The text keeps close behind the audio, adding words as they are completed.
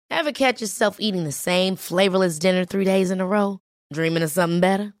Ever catch yourself eating the same flavorless dinner 3 days in a row? Dreaming of something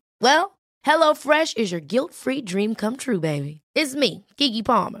better? Well, HelloFresh is your guilt-free dream come true, baby. It's me, Keke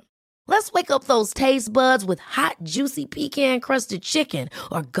Palmer. Let's wake up those taste buds with hot, juicy pecan-crusted chicken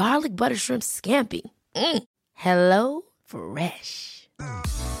or garlic butter shrimp scampi. Hello Fresh.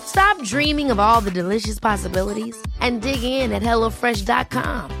 Stop dreaming of all the delicious possibilities and dig in at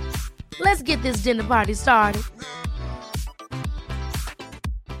HelloFresh.com. Let's get this dinner party started.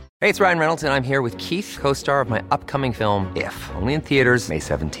 Hey, it's Ryan Reynolds, and I'm here with Keith, co-star of my upcoming film, If, only in theaters May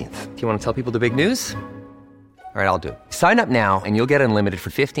 17th. Do you want to tell people the big news? All right, I'll do it. Sign up now and you'll get unlimited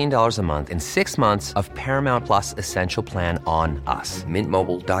for $15 a month and 6 months of Paramount Plus Essential Plan on us.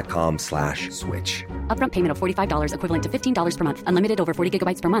 MintMobile.com/switch. Upfront payment of $45 equivalent to $15 per month. Unlimited over 40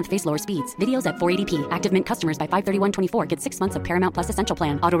 gigabytes per month. Face lower speeds. Videos at 480p. Active Mint customers by 531.24 get 6 months of Paramount Plus Essential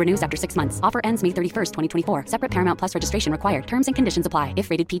Plan. Auto renews after 6 months. Offer ends May 31st, 2024. Separate Paramount Plus registration required. Terms and conditions apply if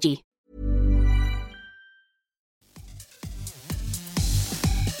rated PG.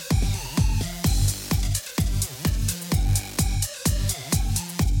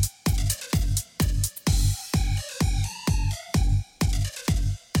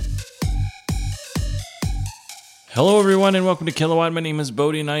 Hello, everyone, and welcome to Kilowatt. My name is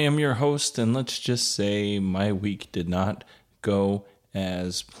Bodie, and I am your host. And let's just say my week did not go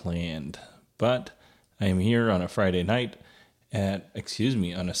as planned. But I am here on a Saturday night at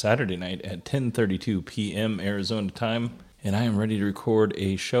 10:32 p.m. Arizona time, and I am ready to record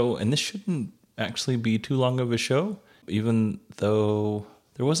a show. And this shouldn't actually be too long of a show, even though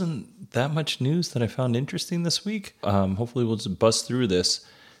there wasn't that much news that I found interesting this week. Hopefully, we'll just bust through this.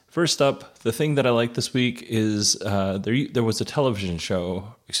 First up, the thing that I like this week is there was a television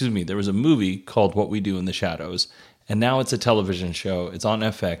show, there was a movie called What We Do in the Shadows, and now it's a television show. It's on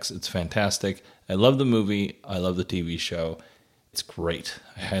FX. It's fantastic. I love the movie. I love the TV show. It's great.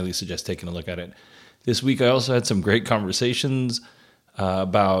 I highly suggest taking a look at it. This week I also had some great conversations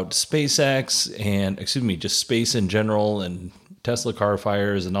about SpaceX and, just space in general and Tesla car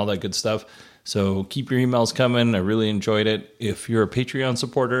fires and all that good stuff. So keep your emails coming. I really enjoyed it. If you're a Patreon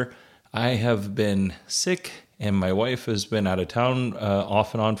supporter, I have been sick and my wife has been out of town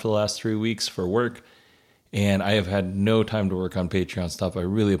off and on for the last 3 weeks for work. And I have had no time to work on Patreon stuff. I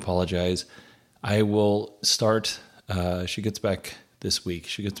really apologize. I will start. She gets back this week.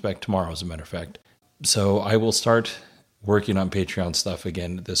 She gets back tomorrow, as a matter of fact. So I will start working on Patreon stuff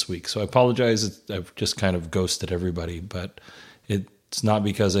again this week. So I apologize. I've just kind of ghosted everybody, but it's not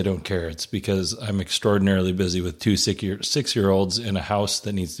because I don't care. It's because I'm extraordinarily busy with 2 6-year-olds in a house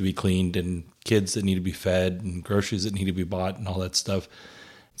that needs to be cleaned and kids that need to be fed and groceries that need to be bought and all that stuff.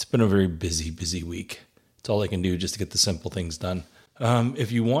 It's been a very busy week. It's all I can do just to get the simple things done.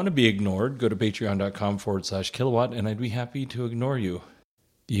 If you want to be ignored, go to patreon.com/kilowatt and I'd be happy to ignore you.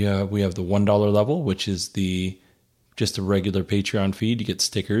 Yeah, we have the $1 level, which is just a regular Patreon feed. You get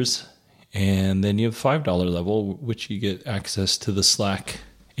stickers. And then you have $5 level, which you get access to the Slack,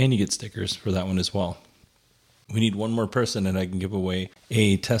 and you get stickers for that one as well. We need one more person, and I can give away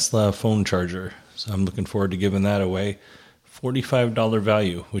a Tesla phone charger. So I'm looking forward to giving that away. $45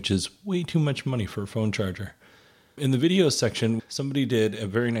 value, which is way too much money for a phone charger. In the video section, somebody did a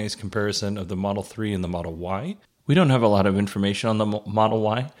very nice comparison of the Model 3 and the Model Y. We don't have a lot of information on the Model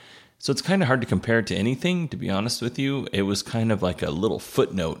Y. So it's kind of hard to compare it to anything, to be honest with you. It was kind of like a little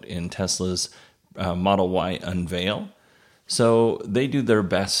footnote in Tesla's Model Y unveil. So they do their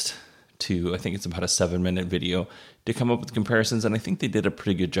best to, I think it's about a 7-minute video, to come up with comparisons. And I think they did a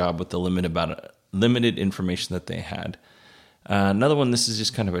pretty good job with the limited information that they had. Another one, this is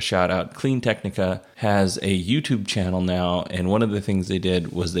just kind of a shout out. Clean Technica has a YouTube channel now. And one of the things they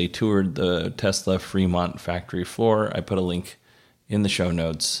did was they toured the Tesla Fremont factory floor. I put a link in the show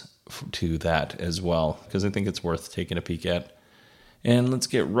notes to that as well, because I think it's worth taking a peek at. And let's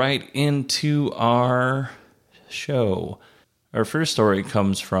get right into our show. Our first story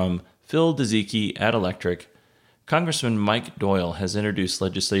comes from Phil Dezicki at Electric. Congressman Mike Doyle has introduced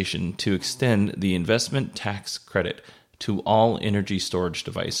legislation to extend the investment tax credit to all energy storage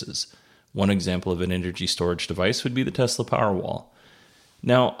devices. One example of an energy storage device would be the Tesla Powerwall.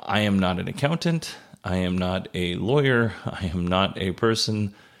 Now, I am not an accountant. I am not a lawyer. I am not a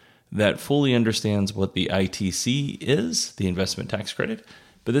person that fully understands what the ITC is, the investment tax credit,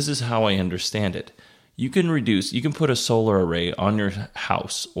 but this is how I understand it. You can put a solar array on your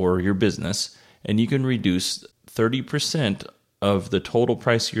house or your business, and you can reduce 30% of the total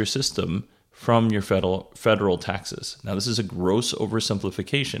price of your system from your federal taxes. Now, this is a gross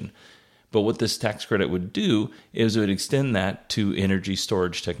oversimplification, but what this tax credit would do is it would extend that to energy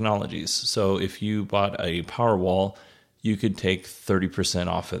storage technologies. So if you bought a Powerwall, you could take 30%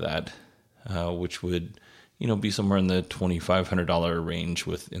 off of that, which would, be somewhere in the $2,500 range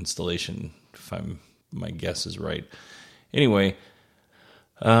with installation, if my guess is right. Anyway,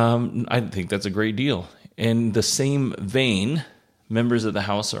 I think that's a great deal. In the same vein, members of the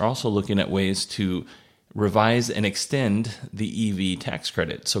House are also looking at ways to revise and extend the EV tax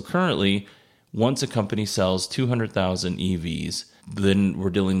credit. So currently, once a company sells 200,000 EVs, then we're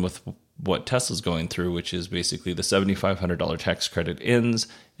dealing with what Tesla's going through, which is basically the $7,500 tax credit ends,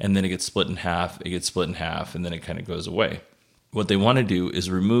 and then it gets split in half, and then it kind of goes away. What they want to do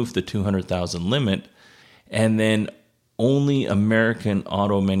is remove the 200,000 limit, and then only American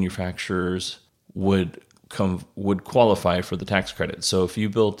auto manufacturers would qualify for the tax credit. So if you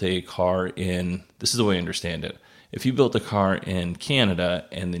built a car this is the way I understand it, if you built a car in Canada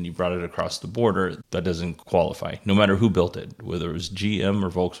and then you brought it across the border, that doesn't qualify, no matter who built it, whether it was GM or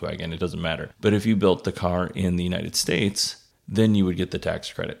Volkswagen, it doesn't matter. But if you built the car in the United States, then you would get the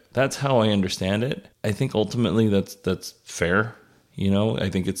tax credit. That's how I understand it. I think ultimately that's fair. I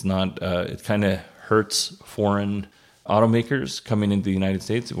think it's not, it kind of hurts foreign automakers coming into the United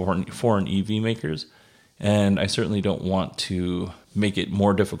States, foreign EV makers. And I certainly don't want to make it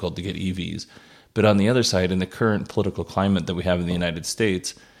more difficult to get EVs. But on the other side, in the current political climate that we have in the United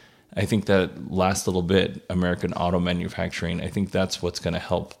States, I think that last little bit, American auto manufacturing, I think that's what's going to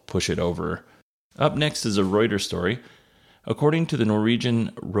help push it over. Up next is a Reuters story. According to the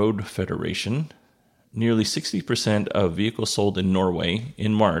Norwegian Road Federation, nearly 60% of vehicles sold in Norway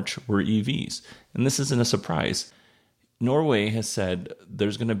in March were EVs. And this isn't a surprise. Norway has said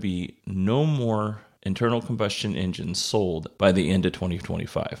there's going to be no more internal combustion engines sold by the end of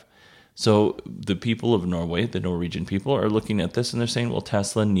 2025. So the people of Norway, the Norwegian people, are looking at this and they're saying, well,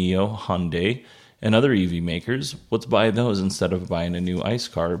 Tesla, NIO, Hyundai, and other EV makers, let's buy those instead of buying a new ICE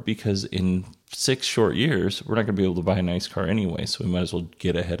car, because in 6 short years, we're not going to be able to buy an ICE car anyway, so we might as well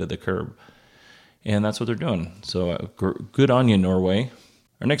get ahead of the curve. And that's what they're doing. So good on you, Norway.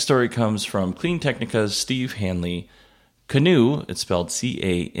 Our next story comes from Clean Technica's Steve Hanley. Canoo, it's spelled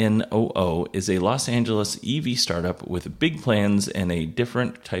Canoo, is a Los Angeles EV startup with big plans and a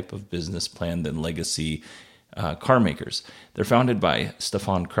different type of business plan than legacy car makers. They're founded by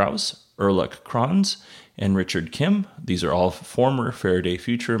Stefan Kraus, Erlich Kranz, and Richard Kim. These are all former Faraday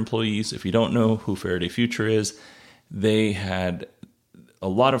Future employees. If you don't know who Faraday Future is, they had a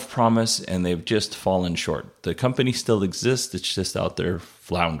lot of promise and they've just fallen short. The company still exists, it's just out there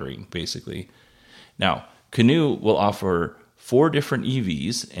floundering, basically. Now, Canoo will offer 4 different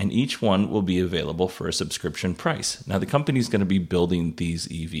EVs, and each one will be available for a subscription price. Now, the company's going to be building these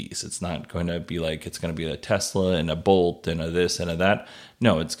EVs. It's not going to be like it's going to be a Tesla and a Bolt and a this and a that.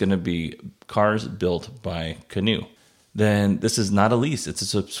 No, it's going to be cars built by Canoo. Then this is not a lease. It's a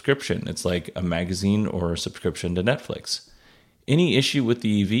subscription. It's like a magazine or a subscription to Netflix. Any issue with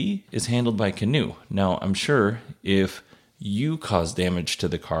the EV is handled by Canoo. Now, I'm sure if you cause damage to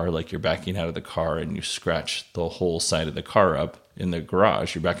the car, like you're backing out of the car and you scratch the whole side of the car up in the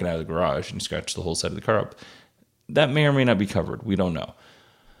garage, you're backing out of the garage and you scratch the whole side of the car up, that may or may not be covered. We don't know.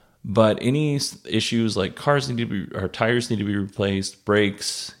 But any issues like tires need to be replaced,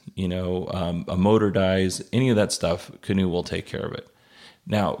 brakes, a motor dies, any of that stuff, Canoo will take care of it.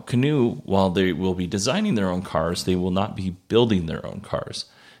 Now, Canoo, while they will be designing their own cars, they will not be building their own cars.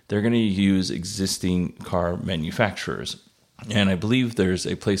 They're going to use existing car manufacturers. And I believe there's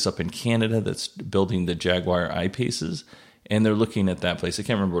a place up in Canada that's building the Jaguar I-Paces, and they're looking at that place. I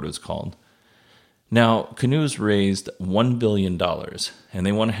can't remember what it's called. Now, Canoo's raised $1 billion, and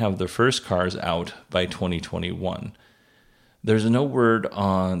they want to have their first cars out by 2021. There's no word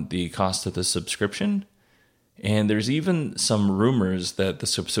on the cost of the subscription, and there's even some rumors that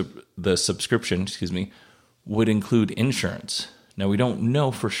the subscription, would include insurance. Now, we don't know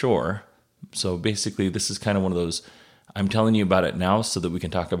for sure, so basically this is kind of one of those, I'm telling you about it now so that we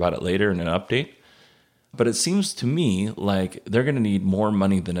can talk about it later in an update. But it seems to me like they're going to need more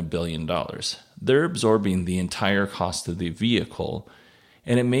money than $1 billion. They're absorbing the entire cost of the vehicle,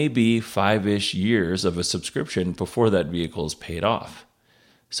 and it may be 5-ish years of a subscription before that vehicle is paid off.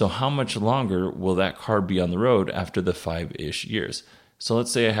 So how much longer will that car be on the road after the 5-ish years? So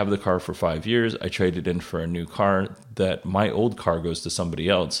let's say I have the car for 5 years, I trade it in for a new car, that my old car goes to somebody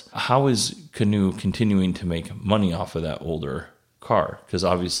else. How is Canoo continuing to make money off of that older car? Because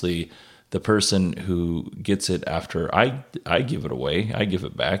obviously the person who gets it after I give it away, I give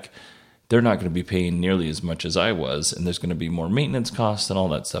it back, they're not going to be paying nearly as much as I was, and there's going to be more maintenance costs and all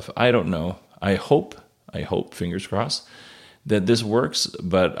that stuff. I don't know. I hope, fingers crossed, that this works,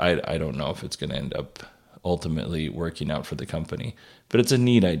 but I don't know if it's going to end up ultimately working out for the company. But it's a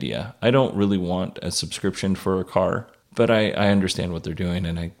neat idea. I don't really want a subscription for a car. But I understand what they're doing,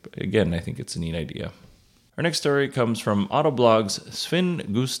 and I think it's a neat idea. Our next story comes from Autoblog's Sven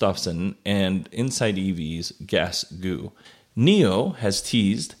Gustafsson and Inside EV's Gas Goo. NIO has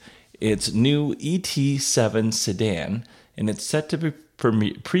teased its new ET7 sedan, and it's set to be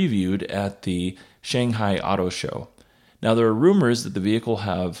previewed at the Shanghai Auto Show. Now, there are rumors that the vehicle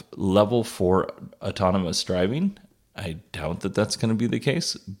have level 4 autonomous driving. I doubt that that's going to be the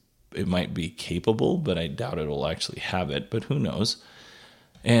case. It might be capable, but I doubt it'll actually have it, but who knows.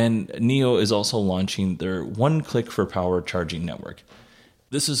 And NIO is also launching their one-click for power charging network.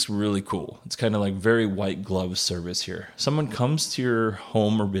 This is really cool. It's kind of like very white glove service here. Someone comes to your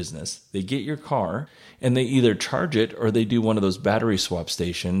home or business, they get your car, and they either charge it or they do one of those battery swap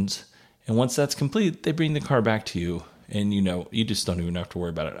stations. And once that's complete, they bring the car back to you. And you just don't even have to worry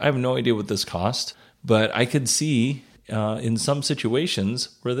about it. I have no idea what this costs, but I could see in some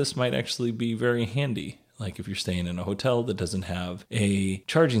situations where this might actually be very handy. Like if you're staying in a hotel that doesn't have a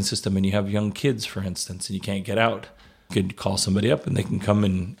charging system and you have young kids, for instance, and you can't get out, you could call somebody up and they can come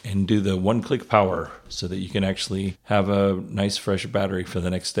and do the one-click power so that you can actually have a nice fresh battery for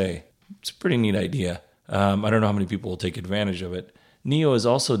the next day. It's a pretty neat idea. I don't know how many people will take advantage of it. NIO is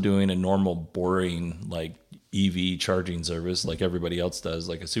also doing a normal, boring, like EV charging service like everybody else does,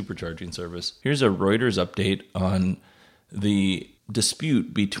 like a supercharging service. Here's a Reuters update on the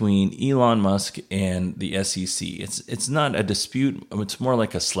dispute between Elon Musk and the SEC. It's not a dispute, it's more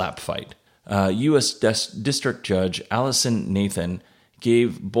like a slap fight. U.S. District Judge Allison Nathan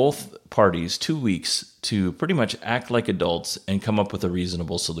gave both parties 2 weeks to pretty much act like adults and come up with a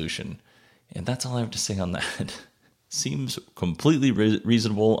reasonable solution. And that's all I have to say on that. Seems completely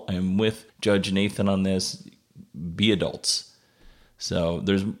reasonable. I'm with Judge Nathan on this. Be adults. So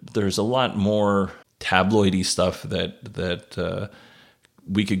there's a lot more tabloidy stuff that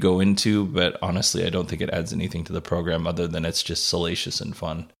we could go into, but honestly, I don't think it adds anything to the program other than it's just salacious and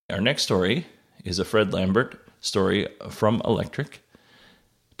fun. Our next story is a Fred Lambert story from Electric.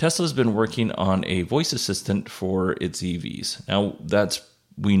 Tesla's been working on a voice assistant for its EVs. Now,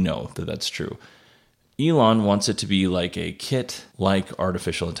 we know that that's true. Elon wants it to be like a KIT-like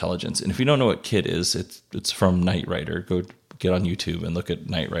artificial intelligence. And if you don't know what KIT is, it's from Knight Rider. Go get on YouTube and look at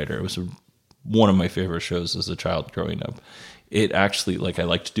Knight Rider. It was one of my favorite shows as a child growing up. It actually, I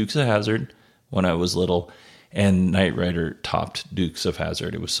liked Dukes of Hazzard when I was little, and Knight Rider topped Dukes of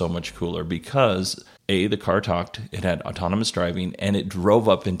Hazzard. It was so much cooler because, A, the car talked, it had autonomous driving, and it drove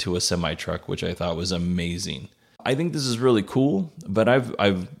up into a semi-truck, which I thought was amazing. I think this is really cool, but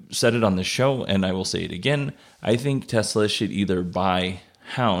I've said it on the show, and I will say it again. I think Tesla should either buy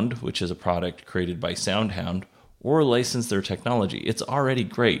Hound, which is a product created by SoundHound, or license their technology. It's already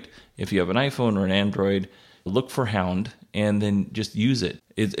great. If you have an iPhone or an Android, look for Hound and then just use it.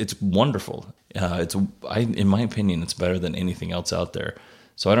 It's wonderful. In my opinion, it's better than anything else out there.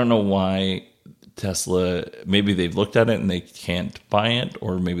 So I don't know why Tesla, maybe they've looked at it and they can't buy it,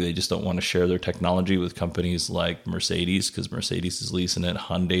 or maybe they just don't want to share their technology with companies like Mercedes, because Mercedes is leasing it,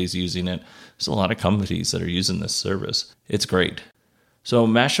 Hyundai's using it. There's a lot of companies that are using this service. It's great. So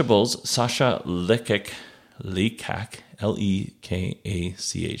Mashable's Sasha Lekach, Lekach,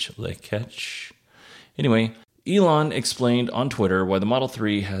 Lekach. Anyway, Elon explained on Twitter why the Model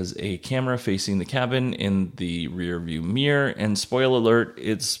 3 has a camera facing the cabin in the rear view mirror, and spoiler alert,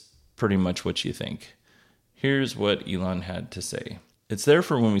 it's pretty much what you think. Here's what Elon had to say. It's there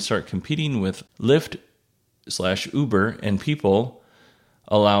for when we start competing with Lyft/Uber and people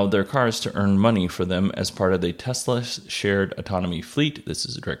allow their cars to earn money for them as part of the Tesla shared autonomy fleet. This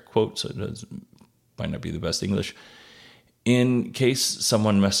is a direct quote, so it might not be the best English. In case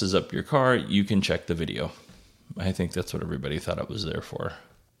someone messes up your car, you can check the video. I think that's what everybody thought it was there for.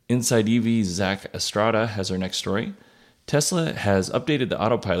 Inside EV, Zach Estrada has our next story. Tesla has updated the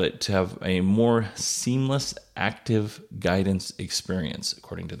autopilot to have a more seamless active guidance experience,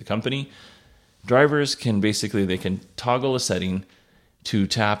 according to the company. Drivers can toggle a setting to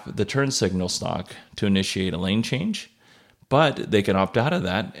tap the turn signal stalk to initiate a lane change, but they can opt out of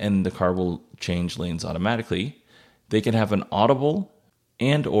that and the car will change lanes automatically. They can have an audible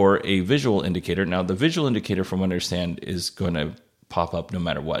and or a visual indicator. Now, the visual indicator, from what I understand, is going to pop up no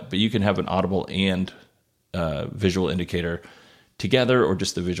matter what, but you can have an audible and visual indicator together, or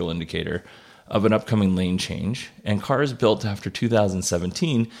just the visual indicator of an upcoming lane change. And cars built after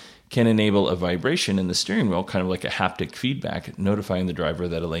 2017 can enable a vibration in the steering wheel, kind of like a haptic feedback, notifying the driver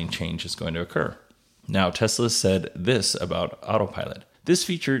that a lane change is going to occur. Now, Tesla said this about autopilot. This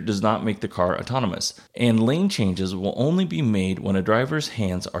feature does not make the car autonomous, and lane changes will only be made when a driver's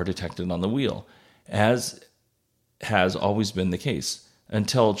hands are detected on the wheel, as has always been the case.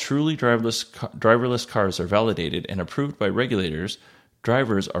 Until truly driverless cars are validated and approved by regulators,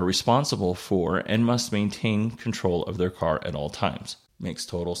 drivers are responsible for and must maintain control of their car at all times. Makes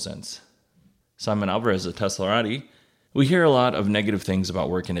total sense. Simon Alvarez of Teslarati. We hear a lot of negative things about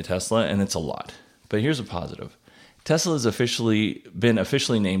working at Tesla, and it's a lot. But here's a positive. Tesla has been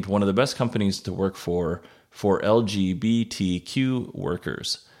officially named one of the best companies to work for LGBTQ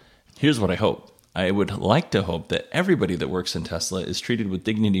workers. Here's what I hope. I would like to hope that everybody that works in Tesla is treated with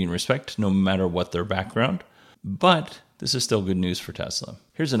dignity and respect no matter what their background. But this is still good news for Tesla.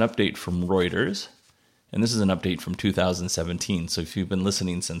 Here's an update from Reuters. And this is an update from 2017. So if you've been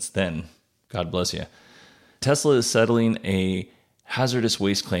listening since then, God bless you. Tesla is settling a hazardous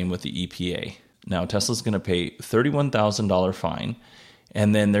waste claim with the EPA. Now, Tesla's going to pay $31,000 fine,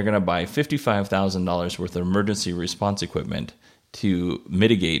 and then they're going to buy $55,000 worth of emergency response equipment to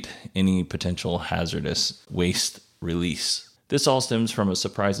mitigate any potential hazardous waste release. This all stems from a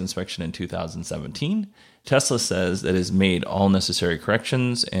surprise inspection in 2017. Tesla says that it has made all necessary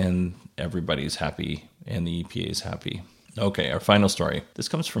corrections and everybody's happy and the EPA is happy. Okay, our final story. This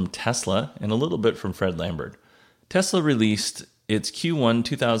comes from Tesla and a little bit from Fred Lambert. Tesla released its Q1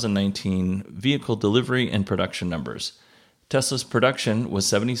 2019 vehicle delivery and production numbers. Tesla's production was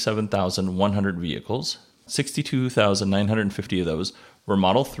 77,100 vehicles. 62,950 of those were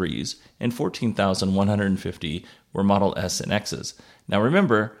Model 3s, and 14,150 were Model S and Xs. Now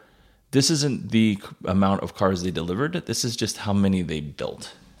remember, this isn't the amount of cars they delivered. This is just how many they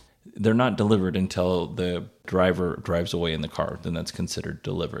built. They're not delivered until the driver drives away in the car. Then that's considered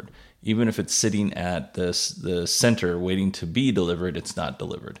delivered. Even if it's sitting at the center waiting to be delivered, it's not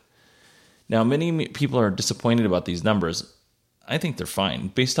delivered. Now, many people are disappointed about these numbers. I think they're fine.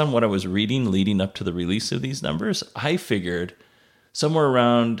 Based on what I was reading leading up to the release of these numbers, I figured somewhere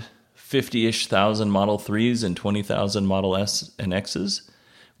around 50-ish thousand Model 3s and 20,000 Model S and Xs.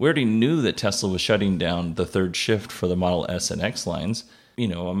 We already knew that Tesla was shutting down the third shift for the Model S and X lines. You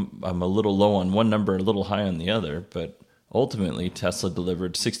know, I'm a little low on one number, a little high on the other, but ultimately Tesla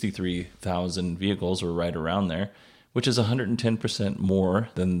delivered 63,000 vehicles, or right around there, which is 110% more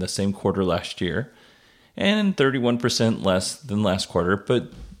than the same quarter last year, and 31% less than last quarter.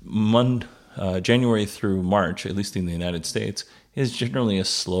 But January through March, at least in the United States, is generally a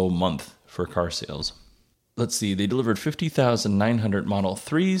slow month for car sales. Let's see, they delivered 50,900 Model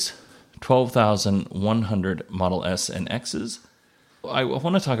 3s, 12,100 Model S and Xs. I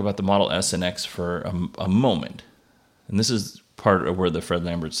want to talk about the Model S and X for a moment. And this is part of where the Fred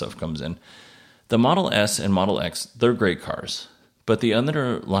Lambert stuff comes in. The Model S and Model X, they're great cars. But the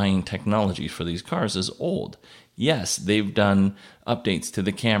underlying technology for these cars is old. Yes, they've done updates to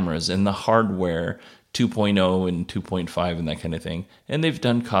the cameras and the hardware, 2.0 and 2.5 and that kind of thing. And they've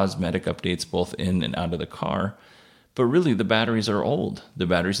done cosmetic updates both in and out of the car. But really, the batteries are old. The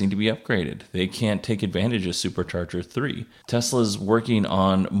batteries need to be upgraded. They can't take advantage of Supercharger 3. Tesla's working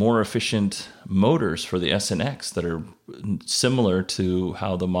on more efficient motors for the S and X that are similar to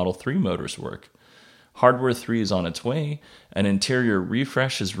how the Model 3 motors work. Hardware 3 is on its way. An interior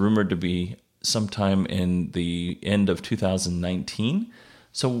refresh is rumored to be sometime in the end of 2019.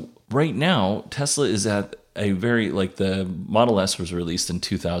 So right now, Tesla is at a the Model S was released in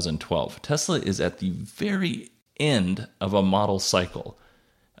 2012. Tesla is at the very end of a model cycle.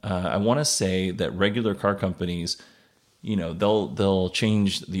 I want to say that regular car companies, you know, they'll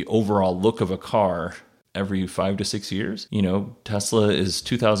change the overall look of a car every 5 to 6 years. You know, Tesla is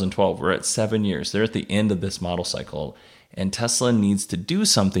 2012. We're at 7 years. They're at the end of this model cycle. And Tesla needs to do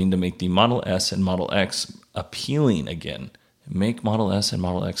something to make the Model S and Model X appealing again. Make Model S and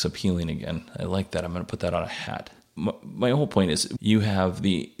Model X appealing again. I like that. I'm going to put that on a hat. My whole point is you have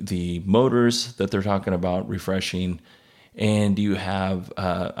the motors that they're talking about refreshing, and you have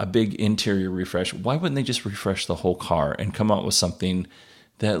a big interior refresh. Why wouldn't they just refresh the whole car and come out with something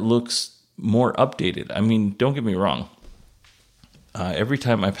that looks more updated? I mean, don't get me wrong. Every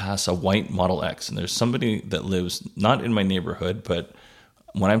time I pass a white Model X, and there's somebody that lives not in my neighborhood, but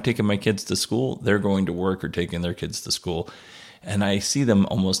when I'm taking my kids to school, they're going to work or taking their kids to school, and I see them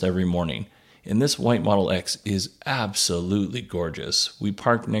almost every morning. And this white Model X is absolutely gorgeous. We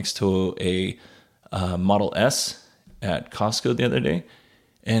parked next to a Model S at Costco the other day,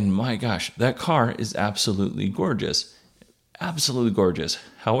 and my gosh, that car is absolutely gorgeous. Absolutely gorgeous.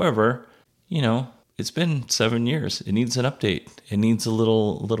 However, you know, it's been 7 years. It needs an update. It needs a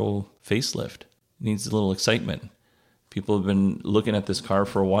little facelift. It needs a little excitement. People have been looking at this car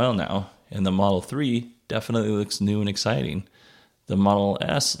for a while now, and the Model 3 definitely looks new and exciting. The Model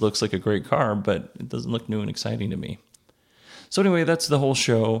S looks like a great car, but it doesn't look new and exciting to me. So anyway, that's the whole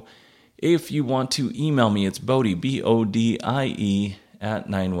show. If you want to email me, it's Bodie, Bodie, at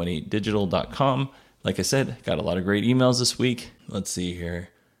 918digital.com. Like I said, got a lot of great emails this week. Let's see here.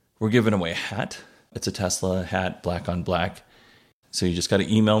 We're giving away a hat. It's a Tesla hat, black on black. So you just got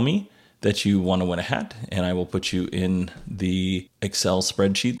to email me that you want to win a hat, and I will put you in the Excel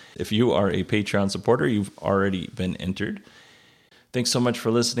spreadsheet. If you are a Patreon supporter, you've already been entered. Thanks so much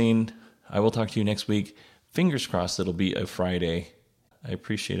for listening. I will talk to you next week. Fingers crossed it'll be a Friday. I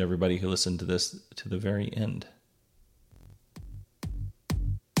appreciate everybody who listened to this to the very end.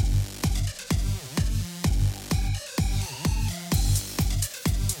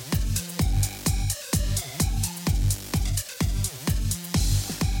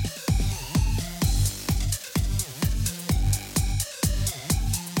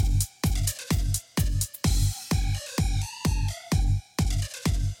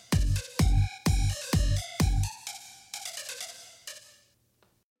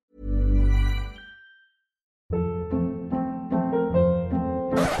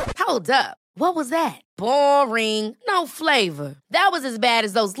 Hold up. What was that? Boring. No flavor. That was as bad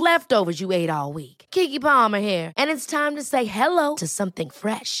as those leftovers you ate all week. Keke Palmer here, and it's time to say hello to something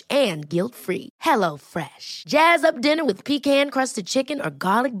fresh and guilt-free. Hello Fresh. Jazz up dinner with pecan-crusted chicken or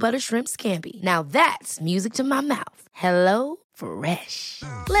garlic butter shrimp scampi. Now that's music to my mouth. Hello Fresh.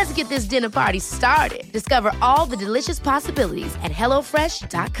 Let's get this dinner party started. Discover all the delicious possibilities at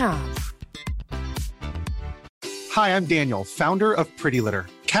hellofresh.com. Hi, I'm Daniel, founder of Pretty Litter.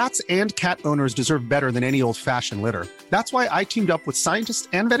 Cats and cat owners deserve better than any old-fashioned litter. That's why I teamed up with scientists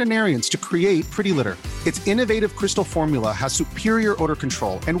and veterinarians to create Pretty Litter. Its innovative crystal formula has superior odor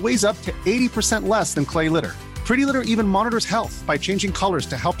control and weighs up to 80% less than clay litter. Pretty Litter even monitors health by changing colors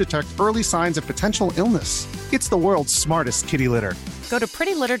to help detect early signs of potential illness. It's the world's smartest kitty litter. Go to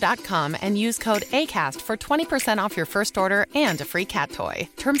prettylitter.com and use code ACAST for 20% off your first order and a free cat toy.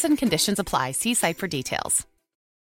 Terms and conditions apply. See site for details.